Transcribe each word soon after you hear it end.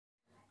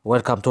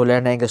Welcome to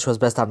Learn English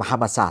with مستر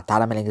محمد سعد.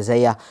 تعلم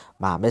الانجليزيه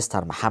مع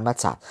مستر محمد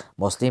سعد.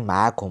 مواصلين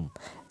معاكم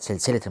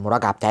سلسله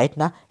المراجعه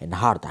بتاعتنا.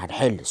 النهارده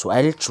هنحل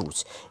سؤال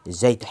التشوز.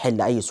 ازاي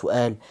تحل اي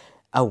سؤال؟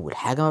 اول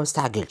حاجه ما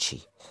بستعجلش،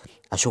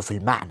 اشوف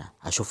المعنى،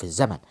 اشوف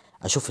الزمن،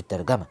 اشوف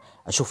الترجمه،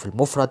 اشوف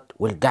المفرد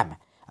والجمع،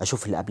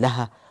 اشوف اللي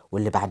قبلها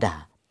واللي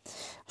بعدها،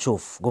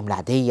 اشوف جمله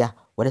عاديه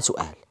ولا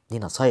سؤال. دي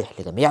نصايح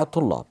لجميع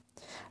الطلاب.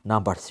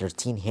 نمبر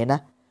 13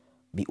 هنا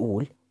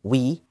بيقول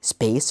we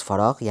space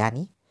فراغ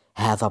يعني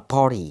have a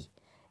party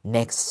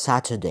next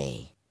Saturday.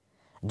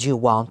 Do you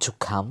want to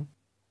come؟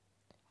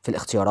 في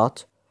الاختيارات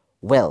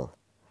will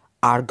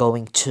are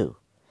going to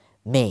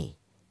may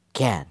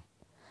can.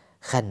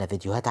 خدنا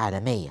فيديوهات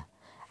عالمية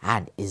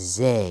عن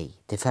ازاي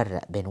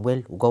تفرق بين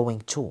will و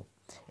going to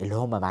اللي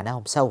هما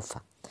معناهم سوف.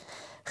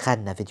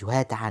 خدنا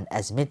فيديوهات عن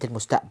أزمنة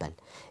المستقبل،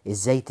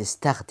 ازاي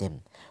تستخدم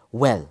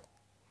will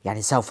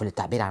يعني سوف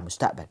للتعبير عن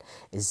المستقبل،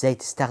 ازاي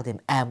تستخدم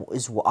am و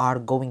is و are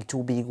going to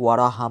بيجي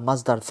وراها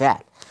مصدر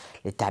فعل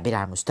للتعبير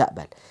عن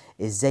المستقبل،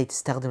 ازاي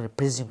تستخدم ال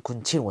present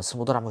continuous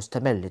المضارع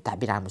المستمر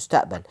للتعبير عن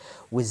المستقبل،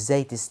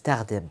 وازاي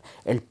تستخدم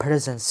ال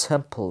present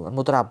simple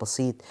المضارع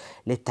البسيط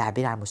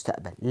للتعبير عن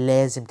المستقبل.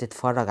 لازم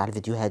تتفرج على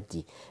الفيديوهات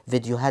دي،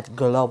 فيديوهات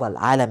جلوبال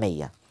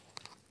عالمية.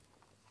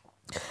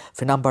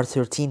 في نمبر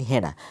 13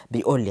 هنا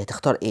بيقول لي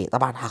هتختار ايه؟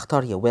 طبعا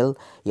هختار يا will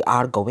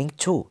يا are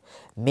going to.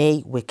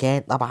 may و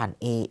can طبعا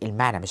ايه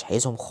المعنى مش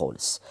عايزهم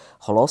خالص.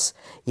 خلاص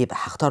يبقى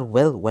هختار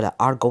will ولا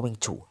are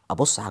going to.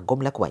 ابص على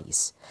الجملة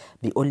كويس.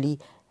 بيقول لي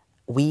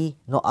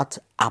we not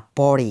a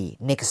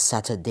party next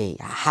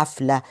Saturday.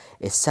 حفلة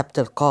السبت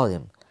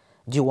القادم.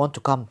 do you want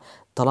to come؟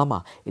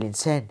 طالما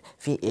الانسان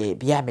في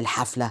بيعمل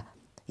حفلة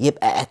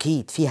يبقى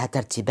اكيد فيها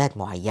ترتيبات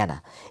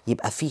معينة،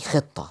 يبقى في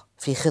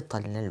خطة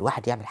ان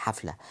الواحد يعمل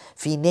حفلة،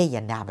 في نية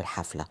ان اعمل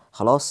حفلة.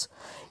 خلاص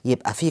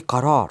يبقى في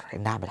قرار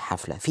ان اعمل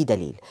حفلة، في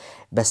دليل.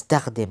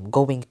 بستخدم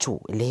going to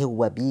اللي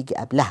هو بيجي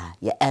قبلها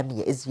يا am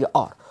يا is يا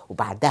are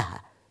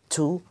وبعدها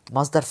to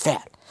مصدر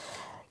فعل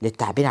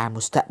للتعبير عن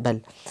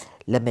المستقبل.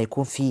 لما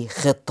يكون في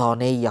خطة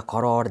نية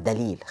قرار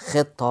دليل،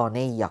 خطة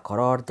نية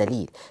قرار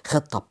دليل،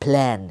 خطة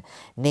plan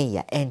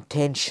نية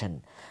intention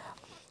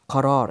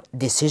قرار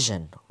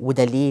decision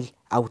ودليل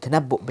أو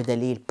تنبؤ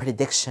بدليل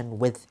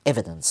prediction with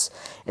evidence.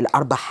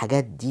 الأربع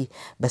حاجات دي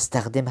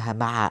بستخدمها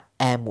مع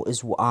am و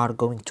is و are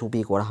going to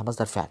بيجي وراها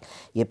مصدر فعل.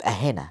 يبقى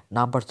هنا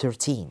number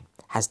 13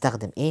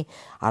 هستخدم إيه؟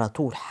 على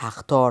طول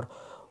هختار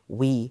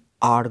we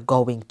are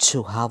going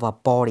to have a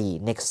party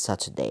next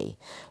Saturday.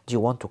 Do you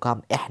want to come؟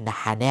 إحنا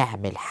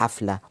هنعمل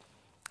حفلة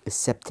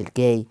السبت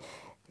الجاي.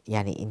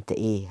 يعني أنت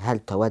إيه؟ هل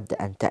تود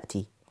أن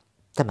تأتي؟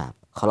 تمام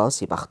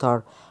خلاص يبقى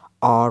اختار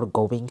are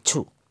going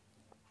to.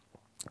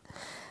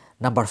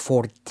 Number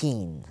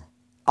 14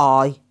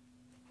 I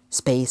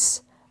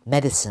space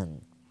medicine.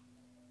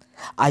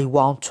 I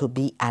want to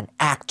be an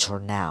actor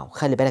now.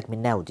 خلي بالك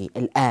من now دي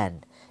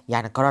الآن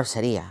يعني قرار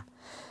سريع.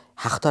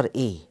 هختار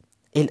ايه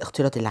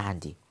الاختيارات اللي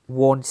عندي؟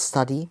 won't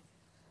study،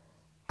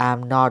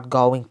 I'm not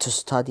going to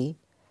study،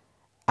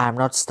 I'm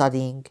not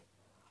studying،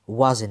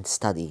 wasn't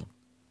study.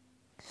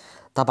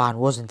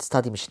 طبعا wasn't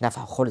study مش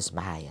نافع خالص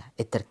معايا،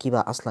 التركيبة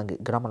اصلا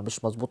جرامر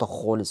مش مظبوطة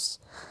خالص.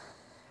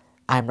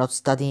 I'm not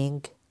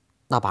studying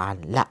طبعا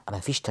لا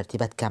مفيش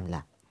ترتيبات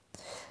كاملة.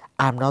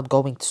 I'm not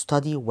going to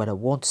study ولا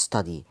won't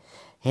study.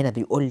 هنا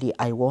بيقول لي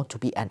I want to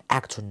be an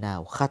actor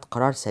now. خد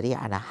قرار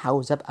سريع، أنا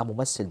عاوز أبقى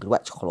ممثل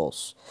دلوقتي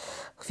خلاص.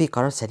 في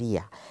قرار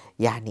سريع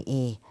يعني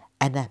إيه؟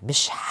 أنا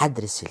مش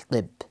هدرس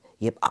الطب.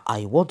 يبقى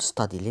I won't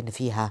study لأن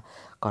فيها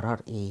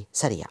قرار إيه؟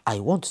 سريع. I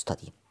won't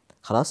study.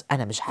 خلاص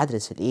أنا مش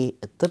هدرس الإيه؟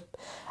 الطب.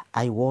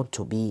 I want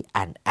to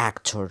be an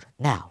actor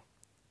now.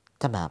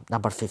 تمام.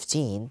 Number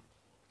 15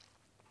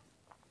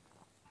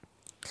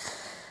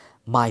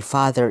 My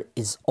father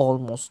is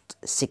almost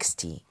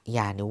 60.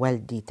 يعني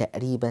والدي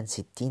تقريبا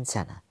 60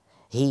 سنة.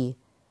 He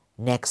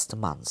next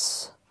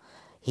month.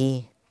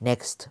 He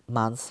next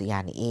month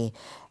يعني ايه؟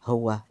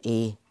 هو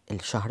ايه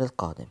الشهر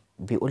القادم.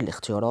 بيقول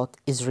الاختيارات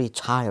is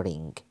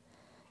retiring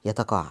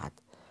يتقاعد،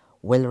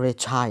 will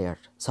retire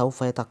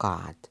سوف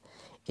يتقاعد،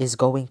 is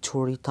going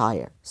to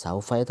retire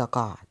سوف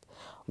يتقاعد،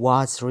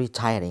 was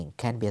retiring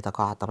كان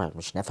بيتقاعد. طبعا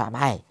مش نافع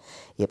معايا.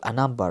 يبقى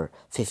number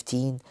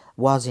 15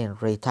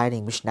 wasn't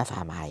retiring مش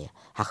نافع معايا.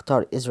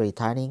 هختار is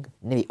retiring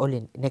ان بيقول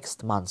لي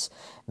next month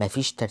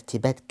مفيش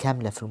ترتيبات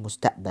كاملة في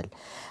المستقبل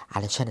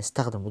علشان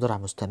استخدم مضارع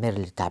مستمر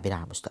للتعبير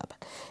عن المستقبل.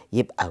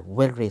 يبقى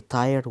will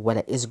retire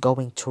ولا is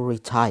going to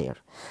retire.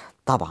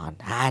 طبعا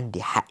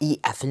عندي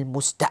حقيقة في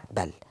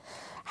المستقبل،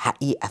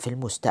 حقيقة في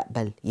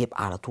المستقبل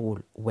يبقى على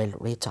طول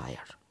will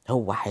retire.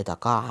 هو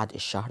هيتقاعد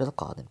الشهر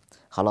القادم.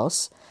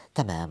 خلاص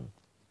تمام.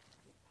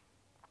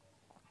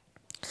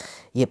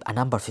 يبقى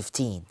number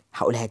 15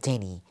 هقولها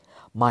تاني.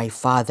 My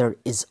father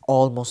is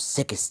almost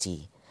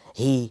 60.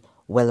 He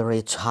will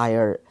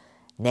retire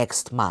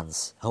next month.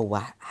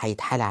 هو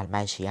هيتحال على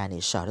المعاش يعني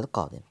الشهر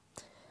القادم.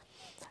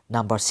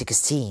 Number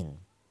 16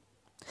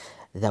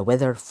 The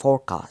weather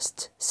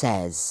forecast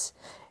says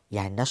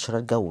يعني النشرة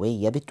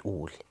الجوية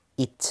بتقول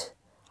it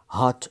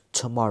hot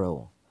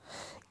tomorrow.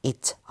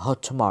 it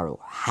hot tomorrow.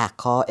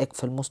 حقائق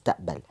في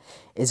المستقبل.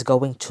 is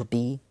going to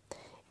be,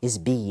 is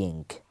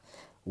being,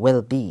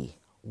 will be,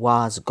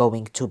 was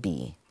going to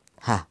be.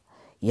 ها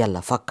يلا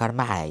فكر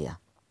معايا.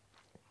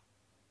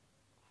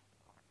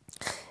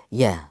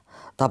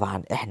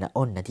 طبعا احنا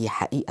قلنا دي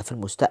حقيقة في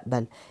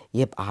المستقبل،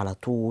 يبقى على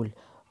طول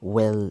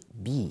will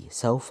be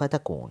سوف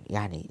تكون،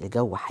 يعني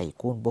الجو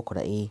هيكون بكرة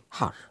ايه؟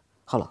 حر.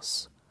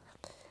 خلاص.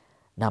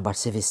 Number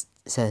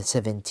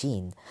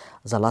 17,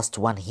 the last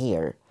one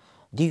here.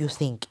 Do you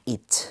think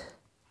it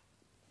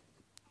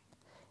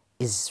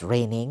is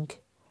raining?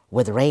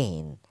 With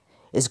rain.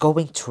 Is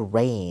going to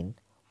rain.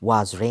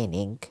 Was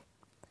raining.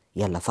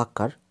 يلا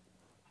فكر.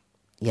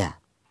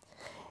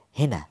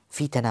 هنا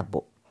في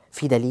تنبؤ،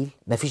 في دليل،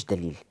 مفيش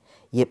دليل،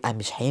 يبقى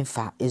مش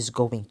هينفع is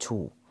going to،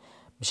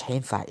 مش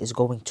هينفع is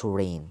going to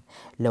rain.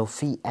 لو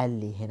في قال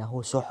لي هنا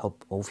هو سحب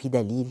وفي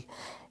دليل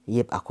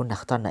يبقى كنا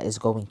اخترنا is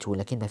going to،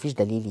 لكن مفيش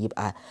دليل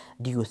يبقى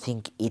do you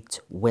think it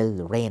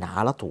will rain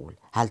على طول.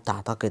 هل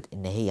تعتقد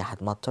ان هي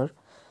هتمطر؟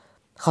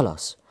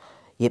 خلاص،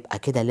 يبقى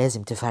كده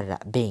لازم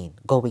تفرق بين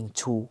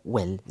going to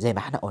will زي ما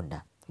احنا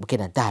قلنا.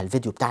 وكده انتهى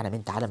الفيديو بتاعنا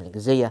من تعلم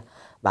الانجليزيه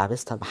مع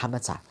مستر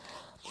محمد سعد.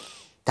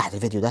 تحت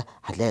الفيديو ده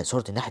هتلاقي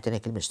صورة الناحية التانية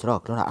كلمة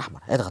اشتراك لونها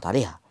أحمر، اضغط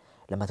عليها.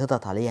 لما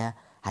تضغط عليها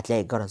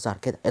هتلاقي الجرس ظهر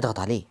كده، اضغط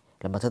عليه.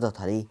 لما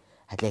تضغط عليه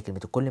هتلاقي كلمة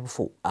الكل من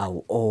فوق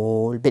أو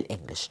all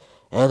بالإنجلش،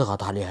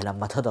 اضغط عليها.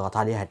 لما تضغط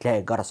عليها هتلاقي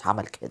الجرس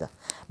عمل كده.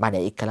 معنى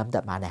إيه الكلام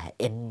ده؟ معناها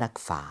إنك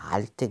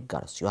فعلت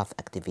الجرس. You have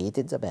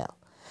activated the bell.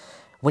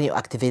 When you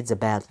activate the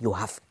bell you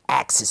have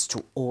access to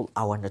all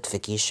our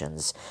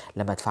notifications.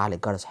 لما تفعل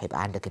الجرس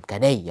هيبقى عندك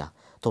إمكانية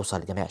توصل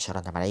لجميع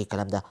إشعاراتنا. معنى إيه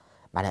الكلام ده؟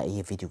 معناها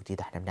أي فيديو جديد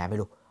احنا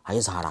بنعمله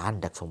هيظهر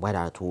عندك في الموبايل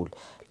على طول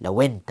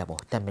لو انت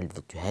مهتم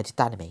بالفيديوهات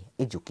التعليمية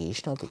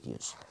educational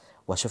videos.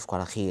 واشوفكم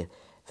على خير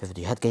في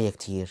فيديوهات جاية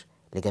كتير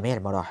لجميع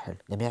المراحل،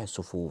 جميع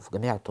الصفوف،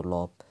 جميع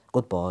الطلاب.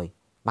 جود باي،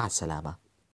 مع السلامة.